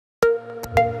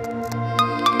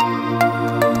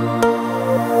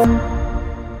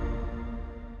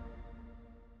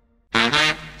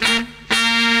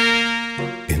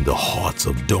gates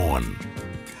of dawn,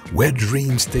 where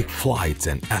dreams take flight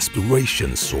and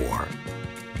aspirations soar.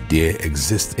 There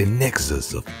exists a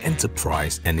nexus of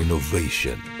enterprise and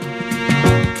innovation.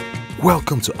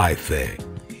 Welcome to iFair,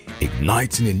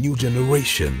 igniting a new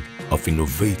generation of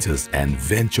innovators and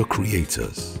venture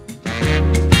creators.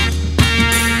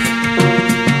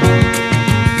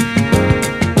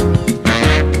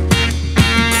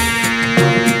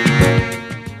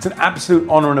 It's an absolute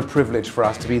honor and a privilege for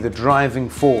us to be the driving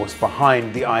force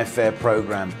behind the iFair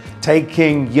program,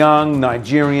 taking young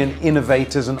Nigerian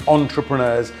innovators and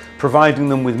entrepreneurs, providing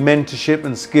them with mentorship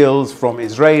and skills from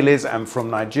Israelis and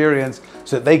from Nigerians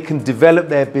so that they can develop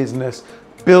their business,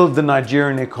 build the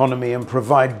Nigerian economy and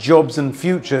provide jobs and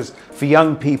futures for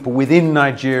young people within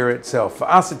Nigeria itself. For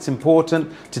us, it's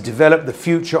important to develop the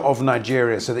future of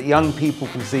Nigeria so that young people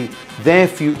can see their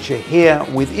future here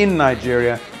within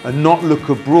Nigeria and not look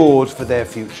abroad for their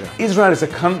future. Israel is a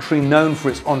country known for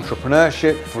its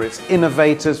entrepreneurship, for its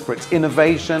innovators, for its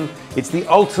innovation. It's the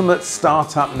ultimate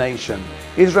startup nation.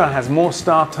 Israel has more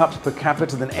startups per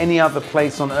capita than any other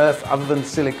place on earth other than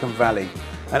Silicon Valley.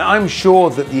 And I'm sure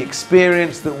that the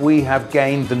experience that we have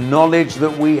gained, the knowledge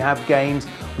that we have gained,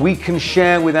 we can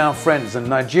share with our friends. And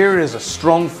Nigeria is a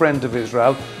strong friend of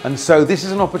Israel. And so this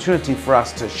is an opportunity for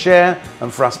us to share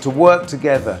and for us to work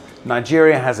together.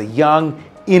 Nigeria has a young,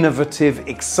 innovative,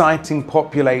 exciting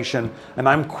population. And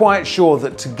I'm quite sure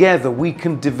that together we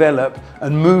can develop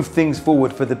and move things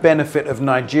forward for the benefit of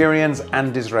Nigerians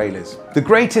and Israelis. The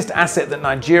greatest asset that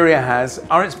Nigeria has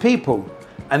are its people.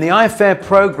 And the iFair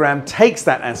program takes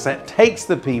that asset, takes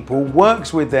the people,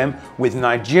 works with them with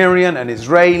Nigerian and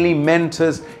Israeli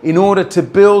mentors in order to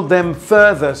build them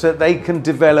further so that they can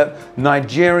develop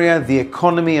Nigeria, the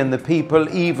economy and the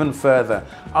people even further.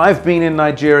 I've been in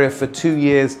Nigeria for 2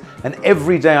 years and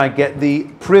every day I get the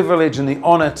privilege and the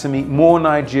honor to meet more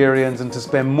Nigerians and to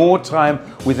spend more time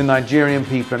with the Nigerian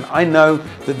people. And I know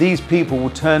that these people will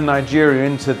turn Nigeria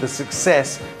into the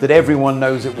success that everyone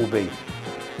knows it will be.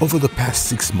 Over the past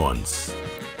 6 months,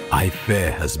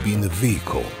 iFair has been a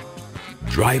vehicle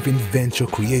driving venture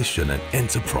creation and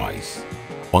enterprise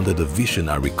under the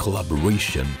visionary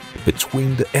collaboration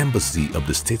between the Embassy of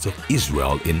the State of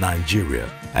Israel in Nigeria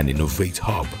and Innovate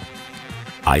Hub.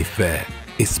 iFair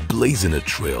is blazing a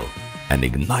trail and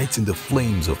igniting the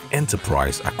flames of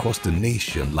enterprise across the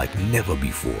nation like never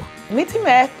before.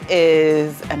 Mitimeth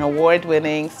is an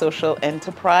award-winning social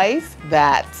enterprise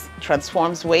that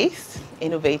transforms waste,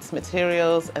 innovates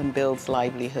materials and builds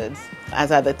livelihoods.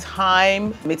 As at the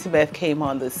time Mitimeth came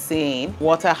on the scene,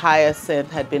 water hyacinth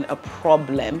had been a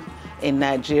problem in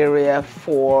Nigeria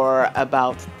for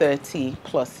about 30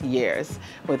 plus years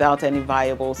without any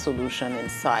viable solution in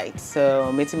sight.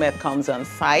 So Mitimeth comes on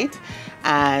site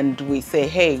and we say,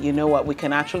 hey, you know what, we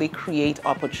can actually create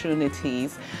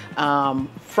opportunities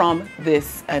from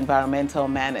this environmental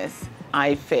menace.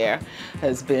 iFair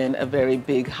has been a very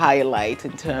big highlight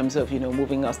in terms of,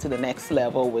 moving us to the next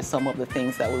level with some of the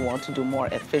things that we want to do more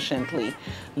efficiently,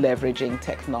 leveraging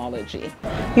technology.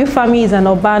 UFAMI is an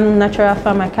urban natural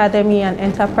farm academy and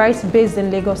enterprise based in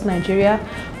Lagos, Nigeria.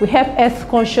 We help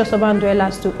health-conscious urban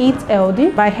dwellers to eat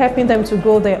healthy by helping them to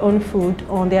grow their own food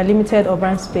on their limited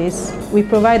urban space. We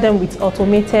provide them with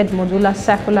automated modular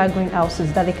circular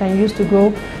greenhouses that they can use to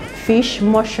grow fish,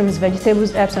 mushrooms,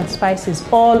 vegetables, herbs and spices,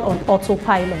 all on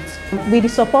autopilot. With the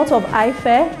support of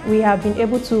iFair, we have been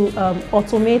able to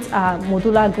automate our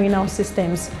modular greenhouse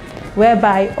systems,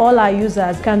 whereby all our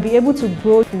users can be able to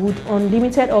grow food on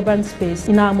limited urban space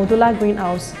in our modular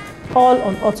greenhouse, all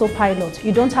on autopilot.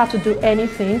 You don't have to do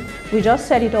anything. We just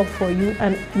set it up for you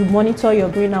and you monitor your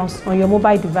greenhouse on your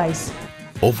mobile device.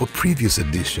 Over previous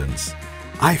editions,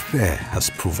 iFair has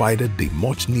provided the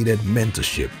much-needed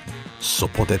mentorship,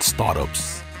 supported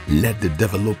startups, led the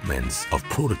developments of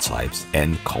prototypes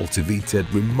and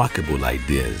cultivated remarkable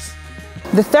ideas.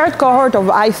 The third cohort of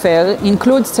iFair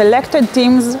includes selected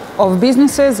teams of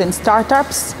businesses and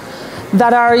startups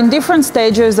that are in different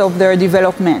stages of their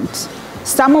development.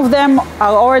 Some of them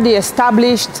are already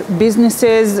established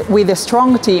businesses with a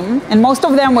strong team, and most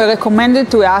of them were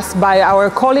recommended to us by our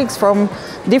colleagues from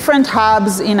different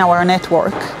hubs in our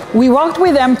network. We worked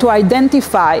with them to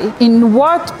identify in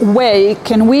what way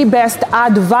can we best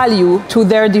add value to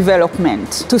their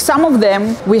development. To some of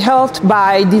them, we helped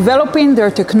by developing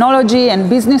their technology and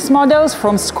business models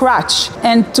from scratch.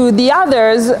 And to the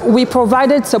others, we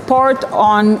provided support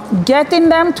on getting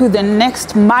them to the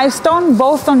next milestone,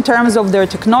 both in terms of their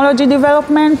technology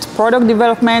development, product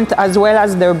development, as well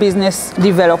as their business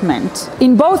development.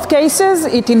 In both cases,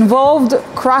 it involved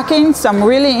cracking some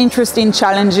really interesting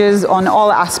challenges on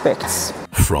all aspects.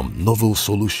 From novel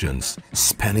solutions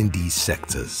spanning these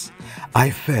sectors,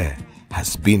 iFair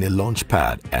has been a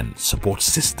launchpad and support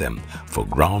system for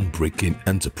groundbreaking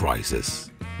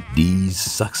enterprises. These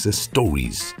success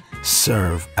stories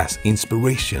serve as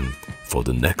inspiration for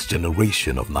the next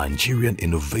generation of Nigerian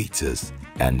innovators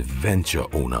and venture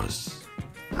owners.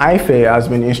 iFair has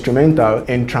been instrumental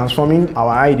in transforming our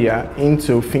idea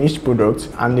into finished products,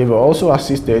 and they've also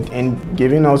assisted in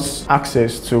giving us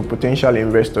access to potential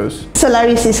investors.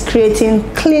 Solaris is creating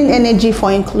clean energy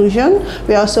for inclusion.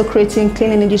 We're also creating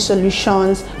clean energy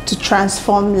solutions to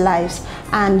transform lives.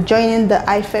 And joining the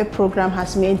iFair program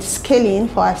has made scaling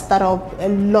for our startup a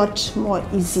lot more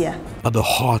easier. At the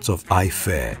heart of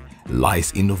iFair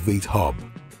lies Innovate Hub,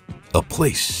 a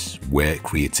place where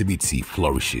creativity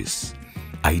flourishes.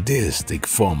 Ideas take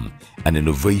form and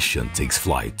innovation takes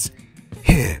flight.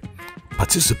 Here,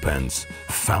 participants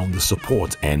found the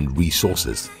support and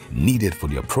resources needed for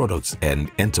their products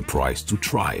and enterprise to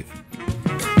thrive.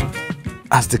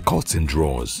 As the curtain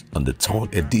draws on the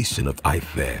 3rd edition of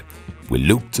iFair, we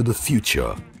look to the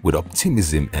future with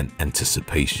optimism and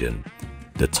anticipation.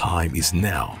 The time is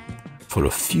now for a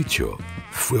future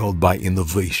fueled by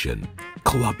innovation,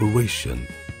 collaboration,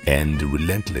 and the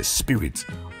relentless spirit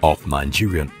of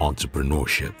Nigerian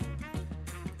entrepreneurship.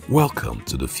 Welcome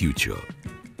to the future.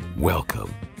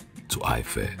 Welcome to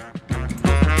iFair.